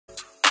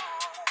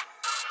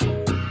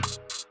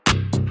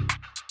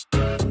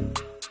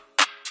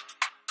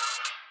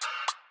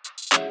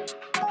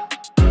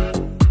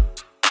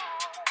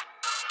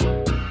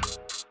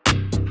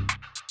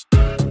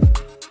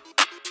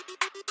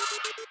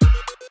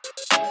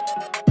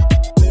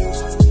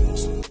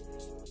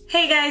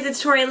Hey guys,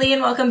 it's Tori Lee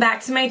and welcome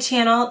back to my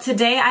channel.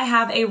 Today I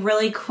have a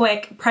really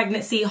quick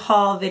pregnancy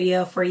haul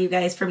video for you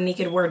guys from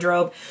Naked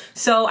Wardrobe.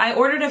 So I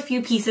ordered a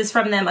few pieces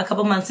from them a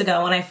couple months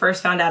ago when I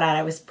first found out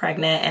I was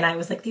pregnant, and I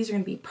was like, these are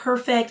gonna be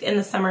perfect in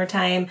the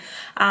summertime.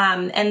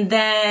 And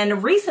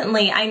then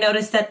recently I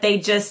noticed that they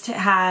just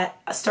had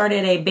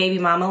started a baby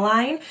mama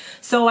line.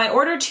 So I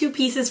ordered 2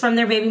 pieces from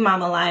their baby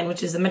mama line,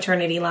 which is a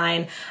maternity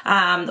line.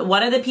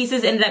 One of the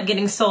pieces ended up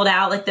getting sold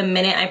out like the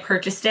minute I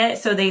purchased it.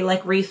 So they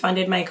like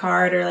refunded my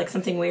card, or like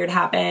something weird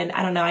happened.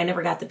 I don't know. I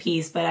never got the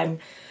piece, but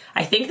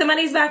I think the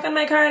money's back on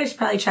my card. I should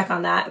probably check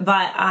on that.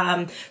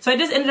 But so I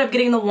just ended up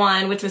getting the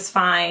one, which was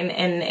fine,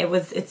 and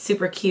it's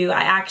super cute.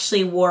 I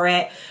actually wore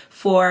it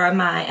for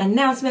my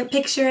announcement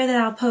picture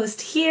that I'll post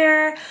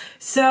here.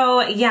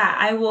 So yeah,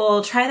 I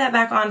will try that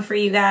back on for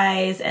you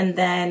guys, and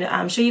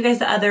then show you guys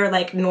the other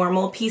like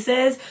normal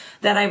pieces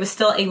that I was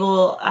still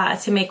able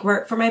to make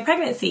work for my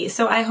pregnancy.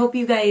 So I hope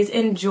you guys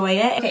enjoy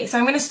it. Okay, so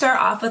I'm gonna start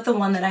off with the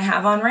one that I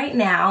have on right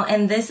now,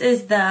 and this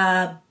is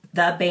the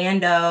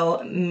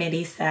bandeau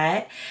midi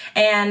set,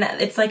 and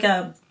it's like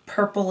a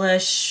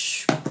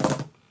purplish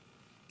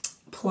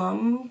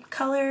plum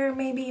color,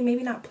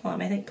 maybe not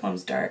plum. I think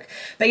plum's dark,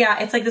 but yeah,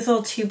 it's like this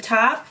little tube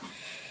top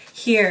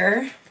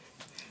here.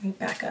 Let me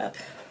back up.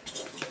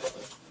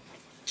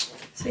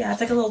 So yeah,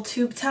 it's like a little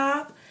tube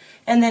top,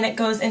 and then it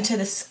goes into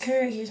the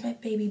skirt. Here's my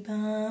baby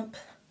bump.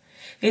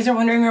 If you guys are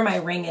wondering where my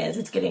ring is,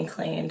 it's getting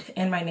cleaned,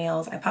 and my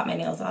nails. I popped my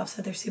nails off,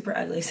 so they're super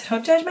ugly, so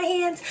don't judge my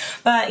hands.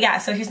 But yeah,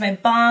 so here's my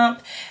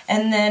bump,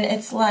 and then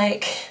it's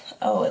like,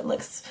 oh, it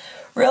looks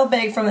real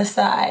big from the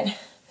side.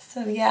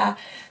 So yeah,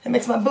 it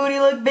makes my booty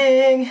look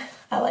big.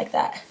 I like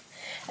that.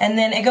 And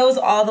then it goes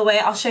all the way,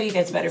 I'll show you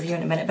guys a better view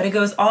in a minute, but it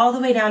goes all the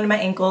way down to my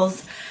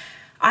ankles.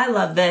 I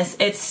love this.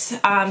 It's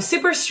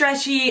super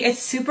stretchy, it's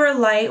super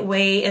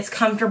lightweight, it's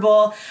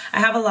comfortable. I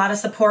have a lot of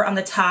support on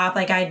the top.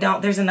 Like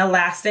there's an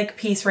elastic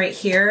piece right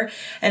here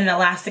and an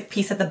elastic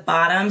piece at the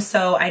bottom,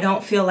 so I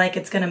don't feel like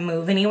it's gonna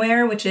move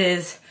anywhere, which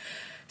is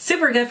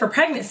super good for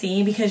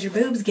pregnancy because your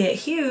boobs get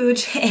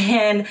huge,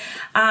 and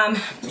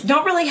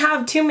don't really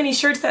have too many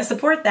shirts that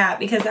support that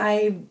because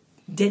I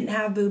didn't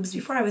have boobs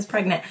before I was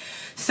pregnant.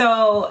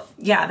 So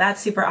yeah, that's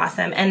super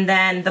awesome. And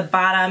then the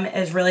bottom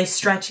is really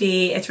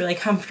stretchy, it's really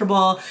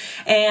comfortable,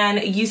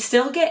 and you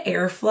still get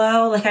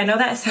airflow. Like, I know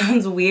that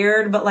sounds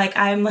weird, but like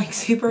I'm like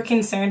super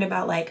concerned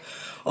about like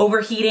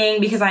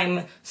overheating because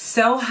I'm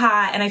so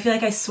hot and I feel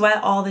like I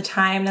sweat all the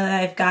time now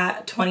that I've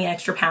got 20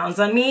 extra pounds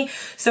on me.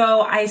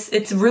 So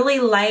it's really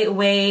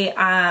lightweight,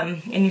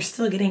 and you're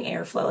still getting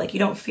airflow. Like, you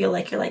don't feel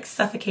like you're like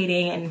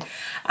suffocating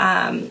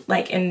and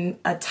like in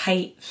a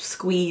tight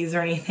squeeze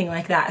or anything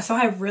like that. So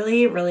I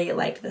really, really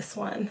like this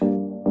one.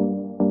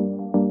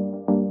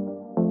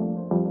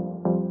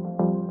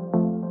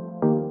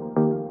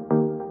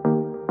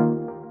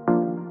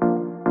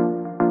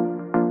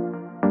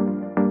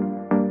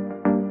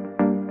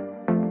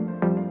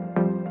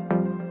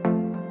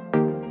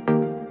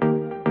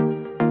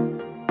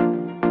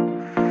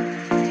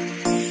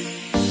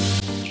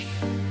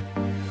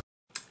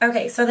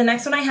 Okay, so the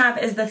next one I have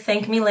is the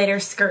Thank Me Later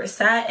skirt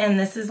set, and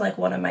this is like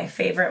one of my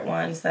favorite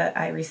ones that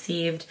I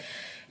received.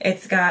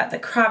 It's got the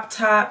crop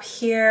top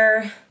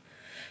here.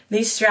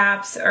 These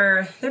straps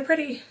they're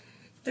pretty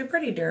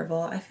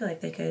durable. I feel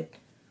like they could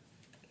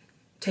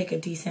take a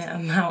decent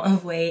amount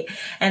of weight.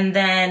 And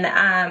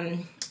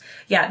then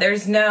yeah,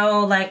 there's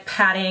no like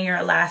padding or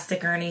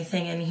elastic or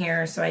anything in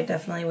here, so I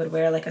definitely would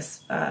wear like a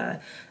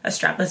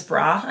strapless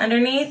bra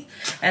underneath.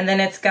 And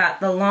then it's got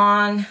the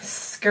long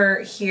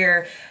skirt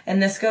here,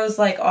 and this goes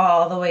like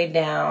all the way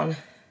down,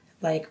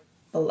 like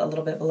a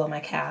little bit below my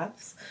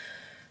calves.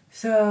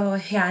 So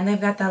yeah, and they've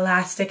got the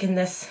elastic in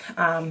this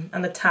on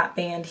the top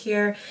band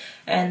here,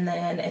 and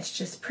then it's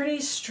just pretty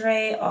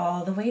straight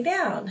all the way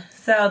down.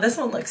 So this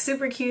one looks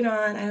super cute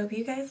on. I hope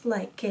you guys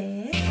like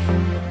it.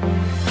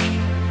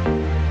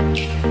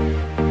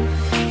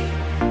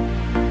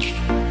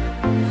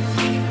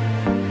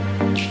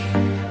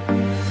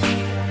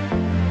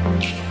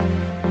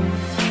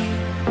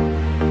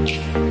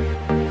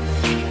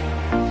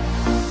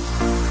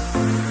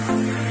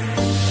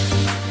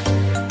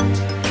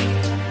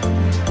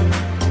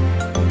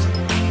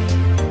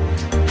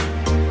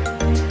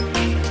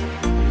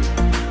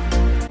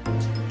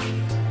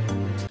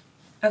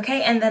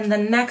 Okay, and then the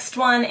next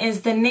one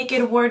is the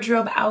Naked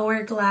Wardrobe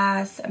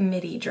Hourglass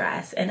midi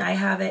dress, and I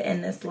have it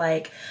in this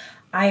like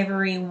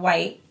ivory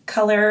white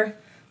color.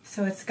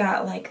 So it's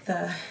got like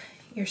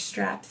your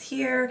straps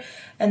here,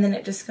 and then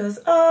it just goes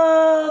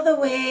all the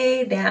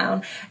way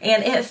down,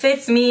 and it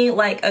fits me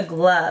like a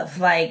glove,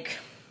 like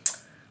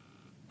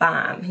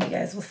bomb. You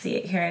guys will see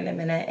it here in a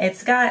minute.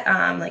 It's got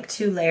like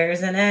 2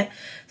 layers in it,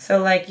 so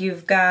like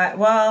you've got,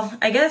 well,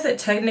 I guess it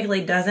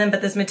technically doesn't,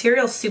 but this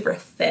material's super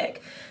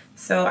thick.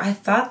 So I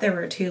thought there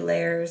were 2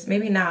 layers,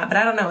 maybe not, but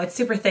I don't know. It's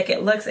super thick.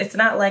 It's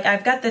not like,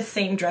 I've got this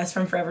same dress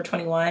from Forever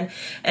 21,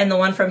 and the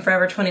one from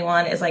Forever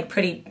 21 is like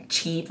pretty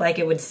cheap, like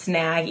it would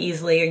snag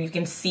easily or you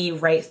can see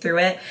right through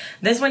it.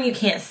 This one you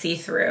can't see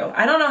through.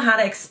 I don't know how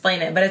to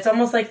explain it, but it's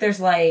almost like there's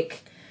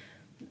like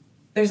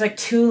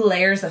 2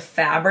 layers of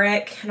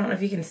fabric. I don't know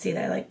if you can see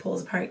that, it like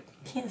pulls apart.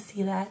 Can't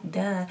see that,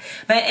 duh.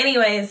 But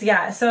anyways,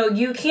 yeah, so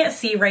you can't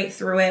see right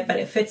through it, but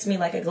it fits me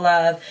like a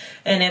glove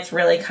and it's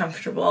really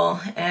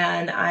comfortable,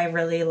 and I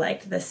really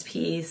liked this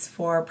piece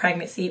for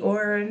pregnancy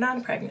or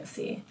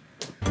non-pregnancy.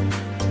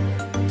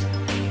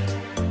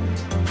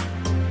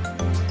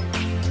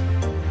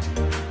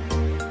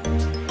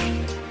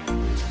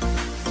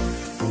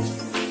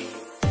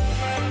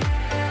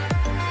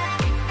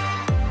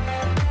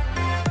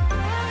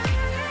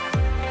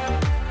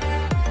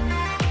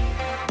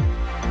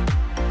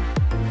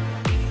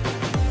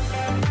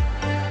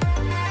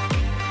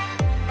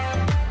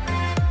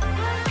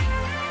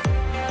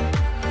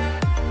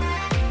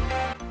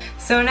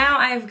 So now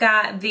I've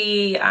got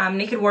the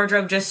Naked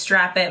Wardrobe Just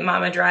Strap It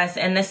mama dress,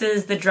 and this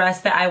is the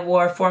dress that I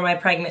wore for my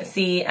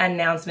pregnancy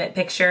announcement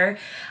picture.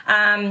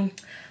 I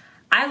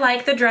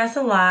like the dress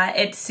a lot.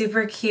 It's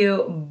super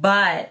cute,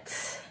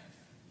 but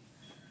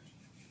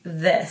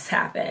this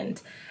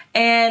happened.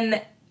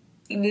 And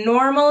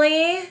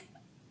normally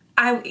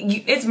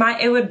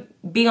it would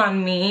be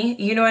on me,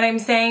 you know what I'm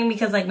saying?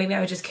 Because like maybe I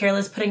was just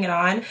careless putting it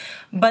on.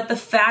 But the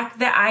fact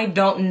that I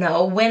don't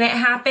know when it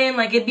happened,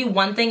 like it'd be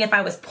one thing if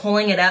I was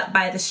pulling it up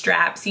by the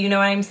straps, you know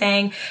what I'm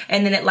saying?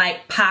 And then it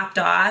like popped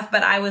off,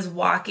 but I was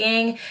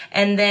walking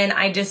and then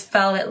I just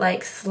felt it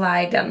like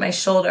slide down my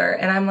shoulder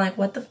and I'm like,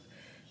 what the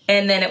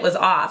and then it was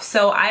off.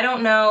 So I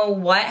don't know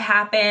what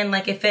happened.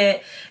 Like if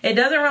it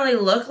doesn't really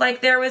look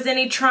like there was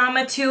any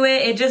trauma to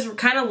it. It just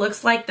kind of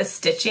looks like the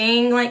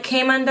stitching like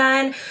came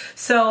undone.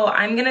 So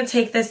I'm going to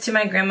take this to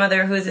my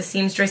grandmother who is a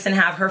seamstress and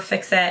have her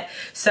fix it.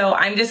 So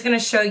I'm just going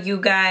to show you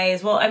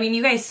guys, well, I mean,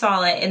 you guys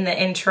saw it in the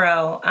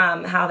intro,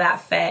 how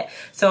that fit.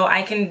 So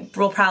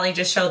we'll probably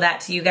just show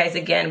that to you guys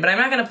again, but I'm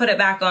not going to put it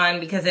back on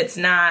because it's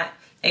not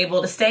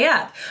able to stay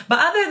up. But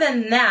other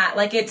than that,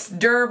 like it's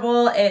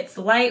durable, it's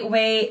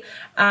lightweight,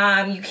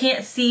 you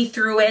can't see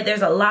through it,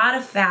 there's a lot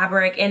of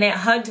fabric, and it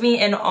hugged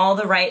me in all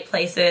the right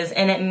places,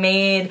 and it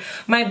made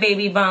my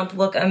baby bump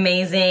look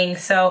amazing.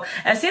 So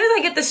as soon as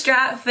I get the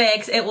strap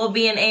fixed, it will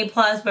be an A+,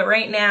 but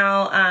right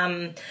now,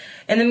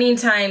 in the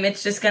meantime,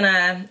 it's just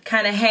gonna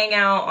kind of hang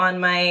out on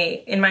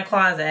in my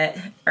closet,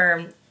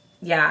 or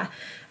yeah.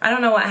 I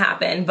don't know what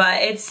happened,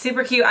 but it's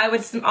super cute.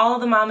 All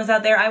of the mamas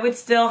out there, I would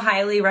still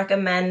highly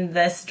recommend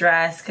this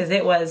dress because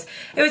it was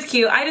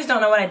cute. I just don't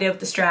know what I did with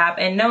the strap,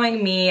 and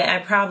knowing me, I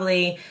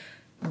probably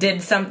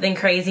did something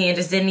crazy and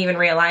just didn't even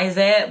realize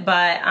it,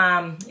 but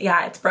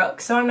yeah, it's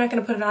broke. So I'm not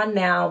gonna put it on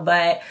now,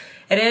 but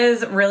it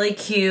is really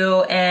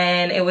cute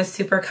and it was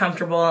super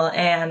comfortable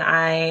and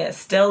I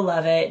still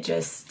love it.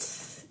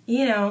 Just,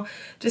 you know,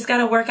 just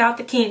gotta work out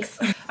the kinks.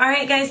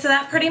 Alright guys, so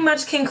that pretty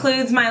much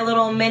concludes my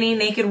little mini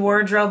Naked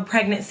Wardrobe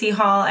pregnancy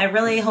haul. I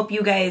really hope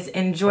you guys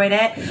enjoyed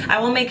it. I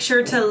will make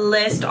sure to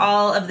list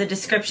all of the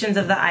descriptions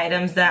of the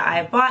items that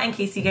I bought in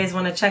case you guys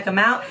want to check them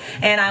out.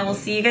 And I will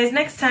see you guys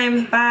next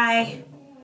time. Bye!